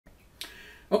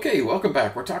Okay, welcome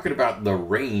back. We're talking about the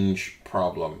range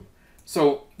problem.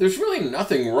 So there's really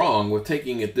nothing wrong with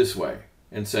taking it this way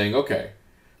and saying, okay,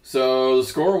 so the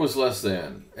score was less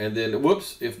than, and then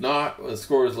whoops, if not, the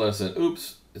score is less than,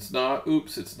 oops, it's not,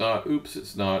 oops, it's not, oops,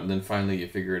 it's not, and then finally you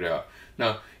figure it out.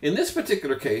 Now, in this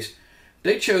particular case,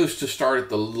 they chose to start at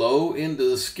the low end of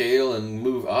the scale and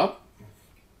move up.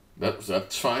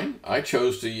 That's fine. I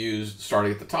chose to use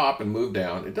starting at the top and move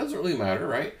down. It doesn't really matter,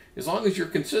 right? As long as you're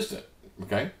consistent,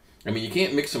 okay? I mean, you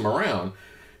can't mix them around.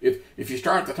 If you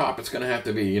start at the top, it's going to have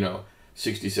to be,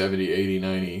 60, 70, 80,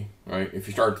 90, right? If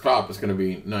you start at the top, it's going to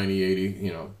be 90,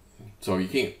 80, So you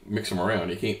can't mix them around.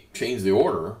 You can't change the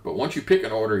order. But once you pick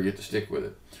an order, you have to stick with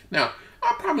it. Now,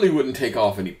 I probably wouldn't take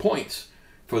off any points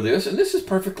for this, and this is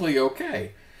perfectly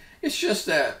okay. It's just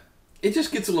that it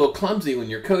just gets a little clumsy when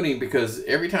you're coding, because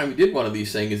every time you did one of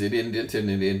these things, it indented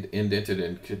and indented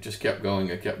and it just kept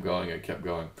going and kept going and kept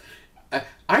going.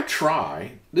 I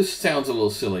try, this sounds a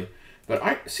little silly, but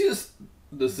I see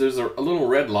there's a little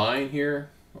red line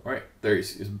here, right there,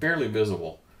 it's barely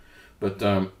visible, but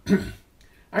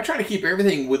I try to keep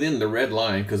everything within the red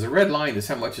line, because the red line is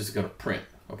how much it's going to print.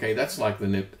 Okay, that's like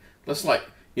in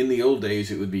the old days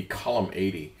it would be column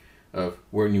 80 of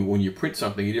when you print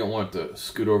something, you don't want to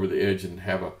scoot over the edge and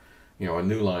have a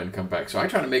new line come back. So I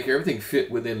try to make everything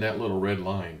fit within that little red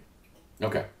line.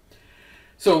 Okay.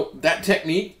 So that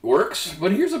technique works,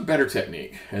 but here's a better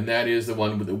technique, and that is the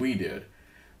one that we did,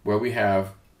 where we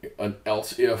have an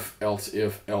else if, else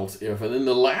if, else if, and then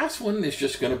the last one is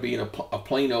just going to be a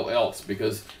plain old else,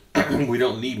 because we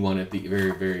don't need one at the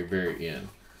very, very, very end.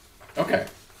 Okay.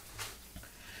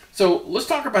 So let's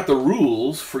talk about the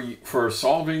rules for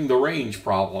solving the range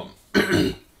problem.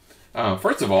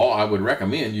 First of all, I would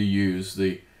recommend you use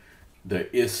the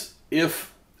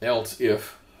if, else,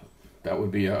 if. That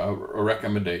would be a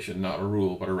recommendation, not a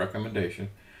rule, but a recommendation.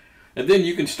 And then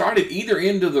you can start at either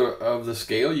end of the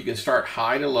scale. You can start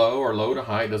high to low or low to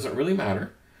high. It doesn't really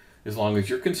matter, as long as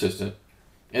you're consistent.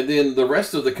 And then the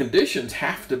rest of the conditions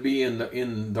have to be in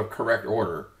the correct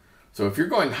order. So if you're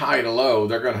going high to low,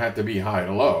 they're going to have to be high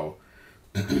to low.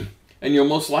 And you'll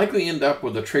most likely end up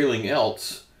with a trailing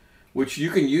else, which you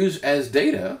can use as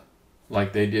data,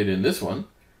 like they did in this one,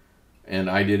 and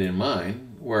I did in mine,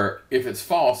 where if it's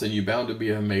false, then you're bound to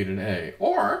be made an A.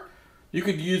 Or you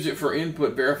could use it for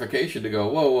input verification to go,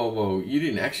 whoa, whoa, whoa, you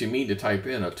didn't actually mean to type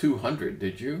in a 200,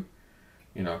 did you?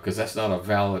 Because that's not a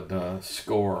valid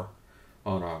score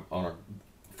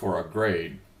for a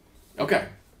grade. Okay.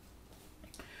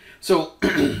 So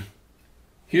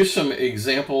here's some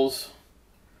examples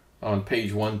on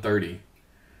page 130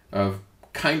 of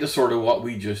kind of sort of what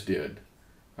we just did.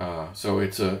 So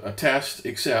it's a test,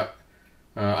 except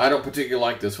I don't particularly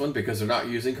like this one because they're not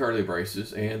using curly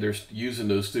braces, and they're using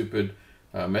those stupid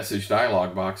message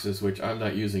dialog boxes, which I'm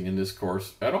not using in this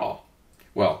course at all.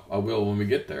 Well, I will when we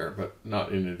get there, but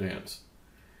not in advance.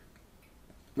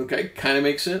 Okay, kind of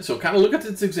makes sense. So kind of look at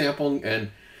this example,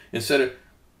 and instead of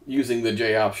using the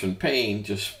J option pane,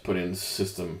 just put in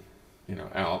system,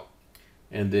 out,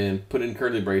 and then put in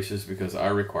curly braces because I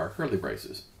require curly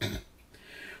braces.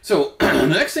 So the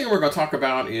next thing we're going to talk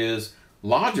about is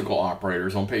logical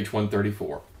operators on page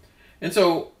 134. And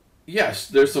so, yes,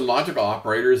 there's some logical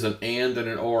operators, an and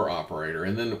an or operator,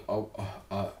 and then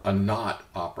a not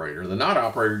operator. The not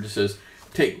operator just says,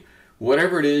 take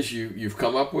whatever it is you've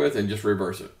come up with and just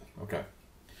reverse it. Okay.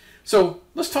 So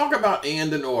let's talk about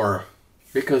and or,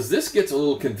 because this gets a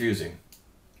little confusing.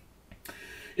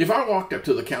 If I walked up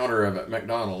to the counter at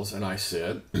McDonald's and I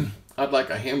said, I'd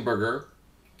like a hamburger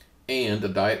and a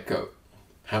Diet Coke,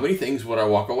 how many things would I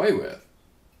walk away with?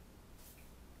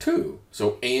 2.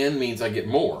 So and means I get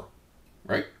more,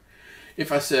 right?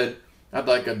 If I said I'd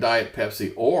like a Diet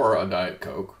Pepsi or a Diet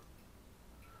Coke,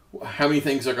 how many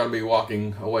things are going to be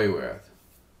walking away with?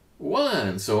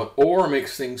 1. So an or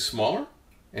makes things smaller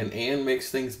and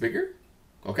makes things bigger.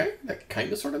 Okay, that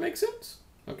kind of sort of makes sense.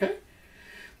 Okay.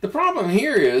 The problem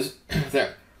here is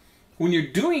that when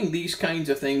you're doing these kinds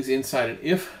of things inside an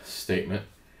if statement,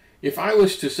 if I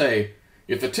was to say,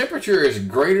 if the temperature is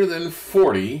greater than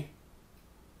 40,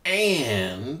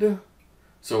 and,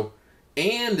 so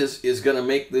and is going to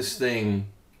make this thing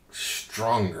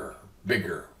stronger,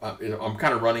 bigger. I'm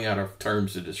kind of running out of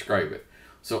terms to describe it.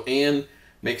 So and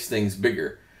makes things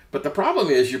bigger. But the problem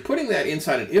is you're putting that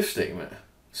inside an if statement.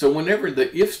 So whenever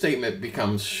the if statement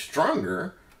becomes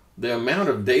stronger, the amount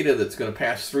of data that's going to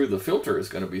pass through the filter is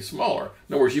going to be smaller.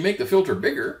 In other words, you make the filter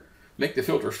bigger, make the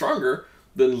filter stronger,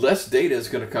 then less data is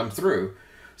going to come through.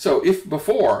 So if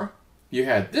before you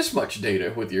had this much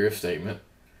data with your if statement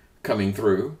coming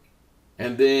through,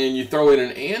 and then you throw in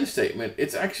an and statement,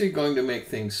 it's actually going to make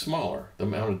things smaller. The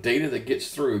amount of data that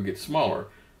gets through gets smaller.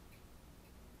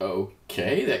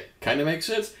 Okay, that kind of makes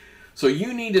sense. So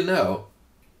you need to know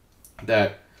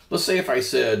that, let's say if I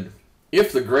said,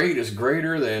 if the grade is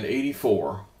greater than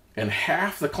 84, and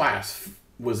half the class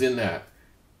was in that,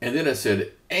 and then I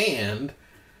said, and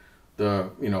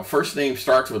the first name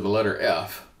starts with the letter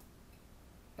F,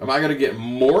 am I going to get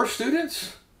more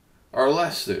students or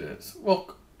less students?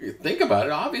 Well, think about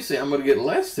it. Obviously, I'm going to get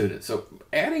less students. So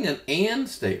adding an and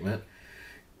statement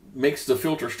makes the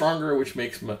filter stronger, which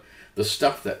makes the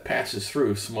stuff that passes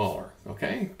through smaller.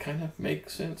 Okay? Kind of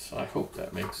makes sense. I hope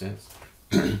that makes sense.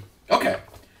 Okay.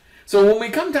 So when we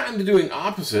come time to doing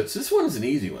opposites, this one is an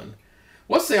easy one.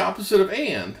 What's the opposite of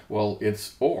and? Well,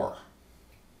 it's or.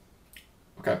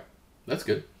 Okay. That's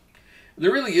good.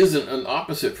 There really isn't an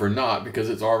opposite for not because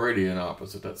it's already an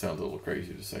opposite. That sounds a little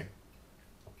crazy to say.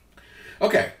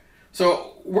 Okay,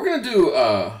 so we're going to do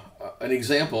an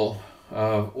example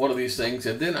of one of these things,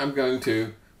 and then I'm going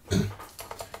to,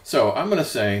 so I'm going to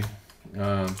say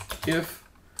if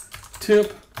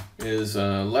temp is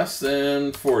less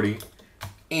than 40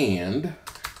 and,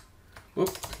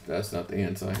 whoop, that's not the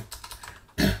and sign,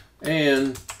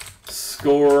 and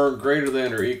score greater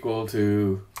than or equal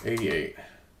to 88.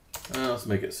 Let's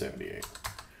make it 78.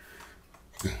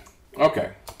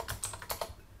 Okay.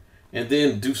 And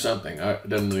then do something. It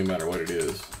doesn't really matter what it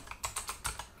is.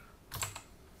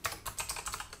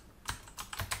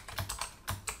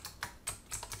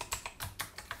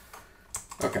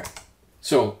 Okay.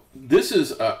 So this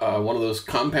is one of those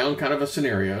compound kind of a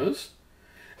scenarios.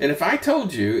 And if I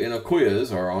told you in a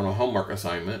quiz or on a homework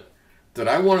assignment that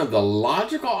I wanted the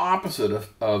logical opposite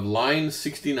of line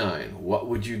 69, what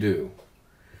would you do?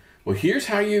 Well, here's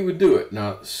how you would do it.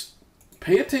 Now,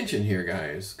 pay attention here,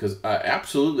 guys, because I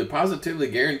absolutely, positively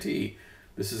guarantee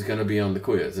this is going to be on the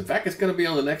quiz. In fact, it's going to be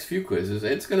on the next few quizzes.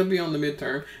 It's going to be on the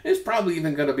midterm. It's probably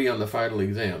even going to be on the final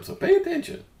exam, so pay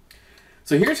attention.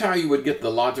 So here's how you would get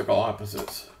the logical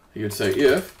opposites. You'd say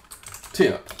if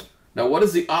temp. Now, what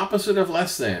is the opposite of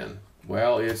less than?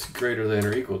 Well, it's greater than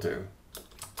or equal to.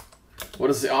 What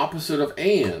is the opposite of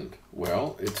and?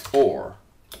 Well, it's or.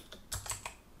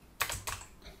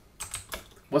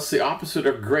 What's the opposite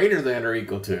of greater than or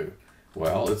equal to?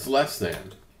 Well, it's less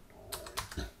than.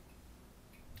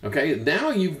 Okay, now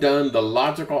you've done the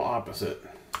logical opposite.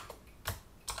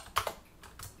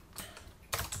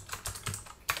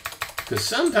 Because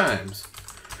sometimes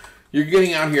you're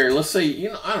getting out here and let's say,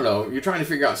 I don't know, you're trying to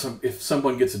figure out if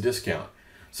someone gets a discount.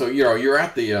 So, you're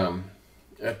at the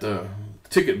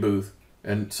ticket booth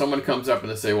and someone comes up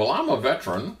and they say, well, I'm a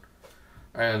veteran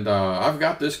and I've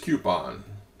got this coupon.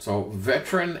 So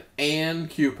veteran and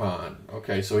coupon.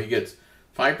 Okay, so he gets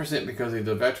 5% because he's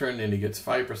a veteran and he gets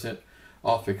 5%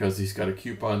 off because he's got a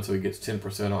coupon, so he gets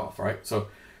 10% off, right? So,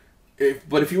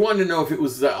 but if you wanted to know if it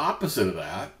was the opposite of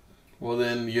that, well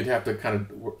then you'd have to kind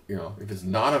of, if it's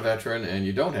not a veteran and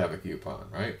you don't have a coupon,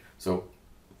 right? So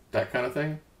that kind of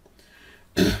thing.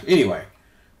 Anyway,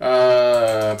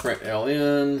 print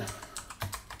ln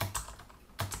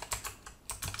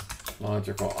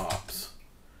logical ops.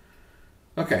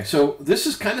 Okay, so this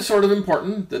is kind of sort of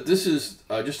important that this is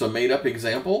just a made-up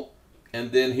example,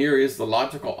 and then here is the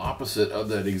logical opposite of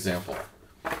that example.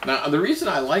 Now, the reason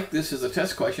I like this as a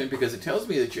test question because it tells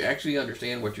me that you actually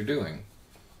understand what you're doing.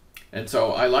 And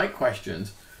so I like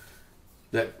questions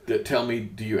that tell me,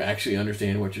 do you actually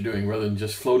understand what you're doing, rather than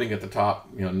just floating at the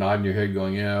top, nodding your head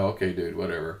going, yeah, okay, dude,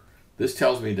 whatever. This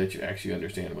tells me that you actually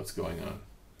understand what's going on.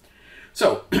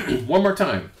 So, one more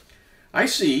time. I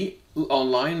see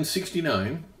on line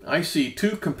 69, I see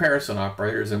 2 comparison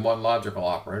operators and 1 logical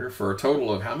operator for a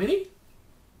total of how many?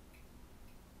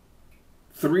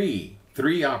 3.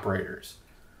 3 operators.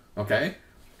 Okay?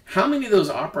 How many of those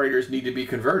operators need to be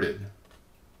converted?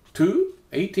 2?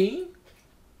 18?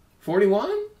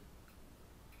 41?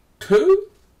 2?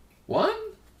 1?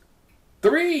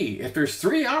 3. If there's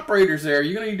 3 operators there,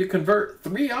 you're going to need to convert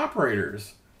 3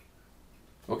 operators.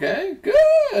 Okay?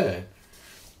 Good.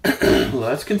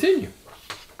 Let's continue.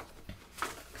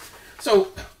 So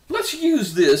let's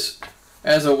use this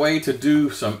as a way to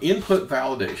do some input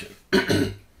validation.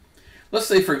 Let's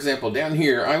say, for example, down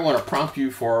here, I want to prompt you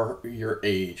for your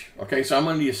age. Okay, so I'm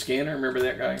going to need a scanner. Remember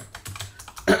that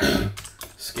guy?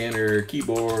 Scanner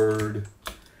keyboard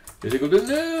is equal to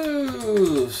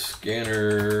no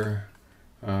scanner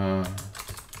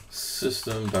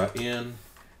system.in.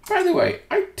 By the way,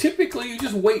 I typically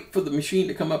just wait for the machine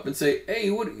to come up and say, hey,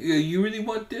 what you really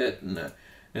want that?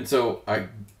 And so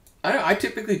I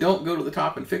typically don't go to the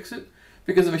top and fix it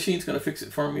because the machine's going to fix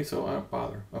it for me, so I don't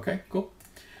bother. Okay, cool.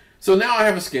 So now I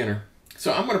have a scanner.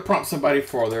 So I'm going to prompt somebody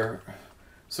for their,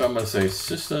 so I'm going to say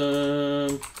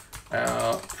system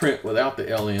out print without the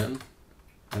ln,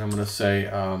 and I'm going to say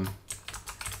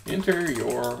enter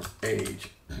your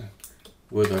age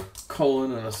with a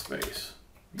colon and a space.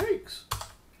 Yikes.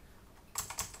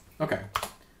 Okay,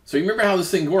 so you remember how this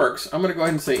thing works. I'm going to go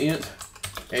ahead and say int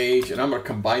age, and I'm going to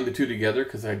combine the two together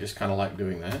because I just kind of like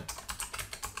doing that.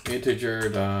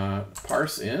 Integer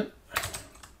parse int,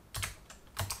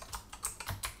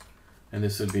 and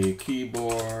this would be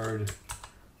keyboard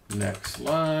next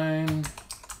line.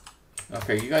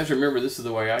 Okay, you guys remember this is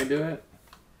the way I do it.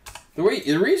 The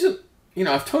reason, you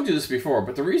know, I've told you this before,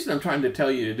 but the reason I'm trying to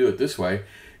tell you to do it this way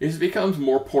is it becomes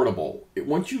more portable.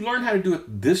 Once you learn how to do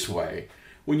it this way,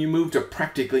 when you move to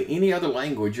practically any other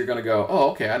language, you're going to go, oh,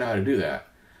 okay, I know how to do that.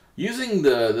 Using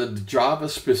the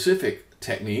Java-specific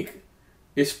technique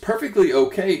is perfectly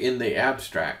okay in the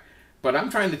abstract, but I'm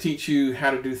trying to teach you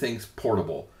how to do things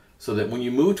portable so that when you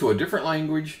move to a different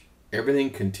language, everything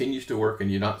continues to work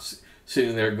and you're not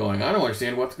sitting there going, I don't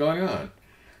understand what's going on.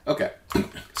 Okay,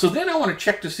 so then I want to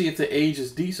check to see if the age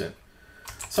is decent.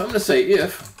 So I'm going to say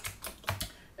if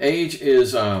age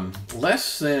is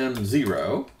less than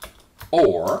 0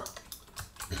 or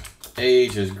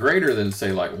age is greater than,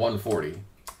 say, like 140,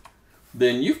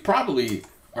 then you probably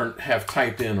have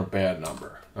typed in a bad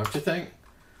number, don't you think?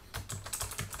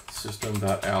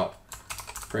 System.out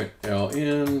print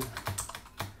ln,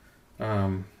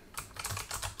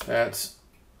 that's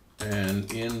an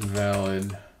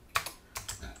invalid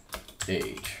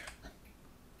age.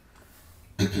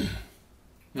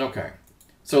 Okay,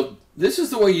 so this is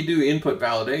the way you do input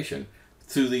validation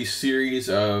through these series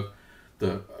of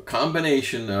the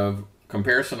combination of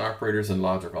comparison operators and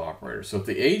logical operators. So if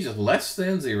the age is less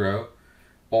than 0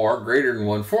 or greater than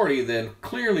 140, then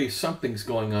clearly something's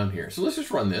going on here. So let's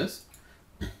just run this.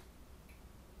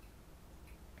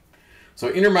 So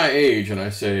enter my age, and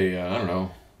I say, I don't know,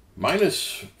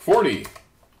 minus 40.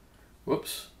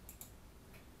 Whoops.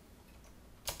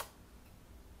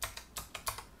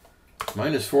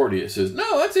 Minus 40. It says,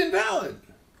 no, that's invalid.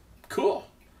 Cool.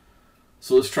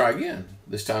 So let's try again.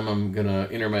 This time I'm going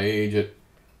to enter my age at,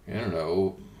 I don't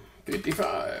know,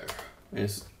 55. And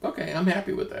it's, okay, I'm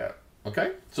happy with that.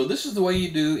 Okay? So this is the way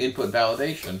you do input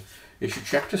validation, is you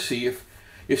check to see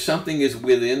if something is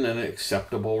within an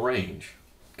acceptable range.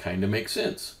 Kind of makes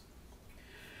sense.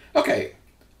 Okay,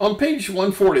 on page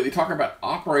 140, they talk about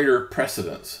operator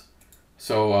precedence.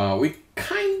 So we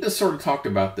kind of sort of talked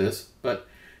about this, but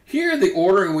here the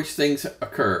order in which things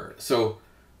occur. So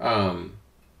a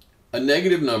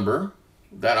negative number,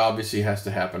 that obviously has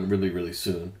to happen really, really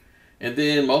soon. And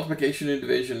then multiplication and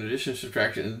division, addition,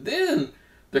 subtraction, and then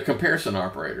the comparison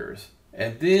operators,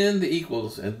 and then the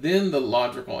equals, and then the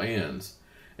logical ands,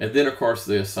 and then, of course,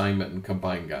 the assignment and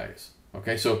combine guys.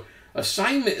 Okay, so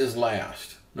assignment is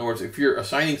last. In other words, if you're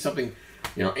assigning something,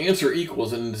 you know, answer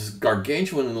equals and this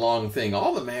gargantuan and long thing,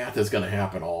 all the math is going to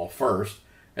happen all first,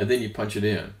 and then you punch it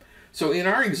in. So in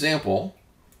our example,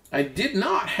 I did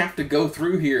not have to go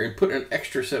through here and put an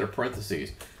extra set of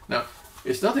parentheses. Now,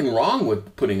 it's nothing wrong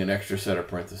with putting an extra set of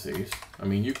parentheses. I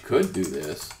mean, you could do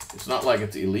this. It's not like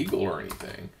it's illegal or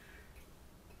anything.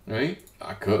 Right?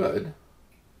 I could.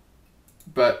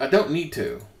 But I don't need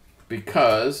to,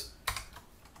 because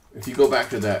if you go back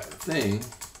to that thing,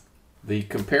 the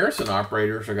comparison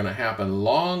operators are going to happen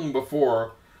long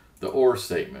before the OR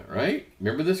statement, right?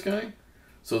 Remember this guy?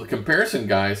 So the comparison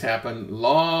guys happen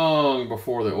long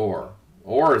before the OR.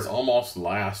 OR is almost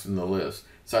last in the list.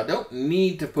 So I don't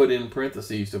need to put in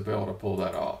parentheses to be able to pull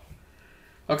that off.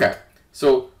 Okay,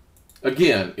 so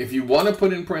again, if you want to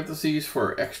put in parentheses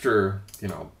for extra, you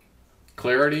know,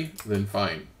 clarity, then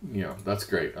fine. You know, that's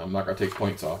great. I'm not going to take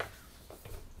points off.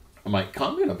 I might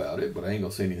comment about it, but I ain't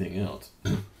going to say anything else.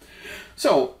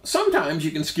 So sometimes you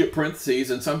can skip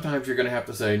parentheses, and sometimes you're going to have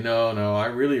to say, no, I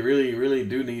really, really, really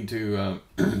do need to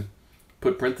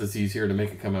put parentheses here to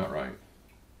make it come out right.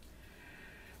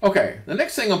 Okay, the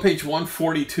next thing on page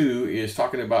 142 is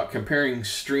talking about comparing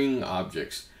string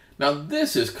objects. Now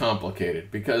this is complicated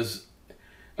because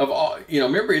of all, you know,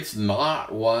 remember it's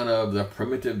not one of the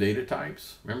primitive data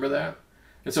types. Remember that?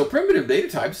 And so primitive data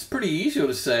types, it's pretty easy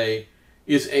to say,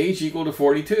 is age equal to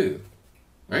 42?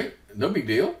 Right? No big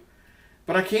deal.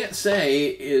 But I can't say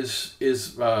is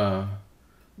you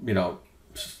know,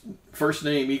 first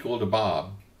name equal to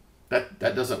Bob. That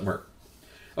doesn't work.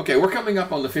 Okay, we're coming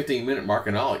up on the 15-minute mark,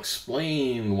 and I'll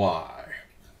explain why.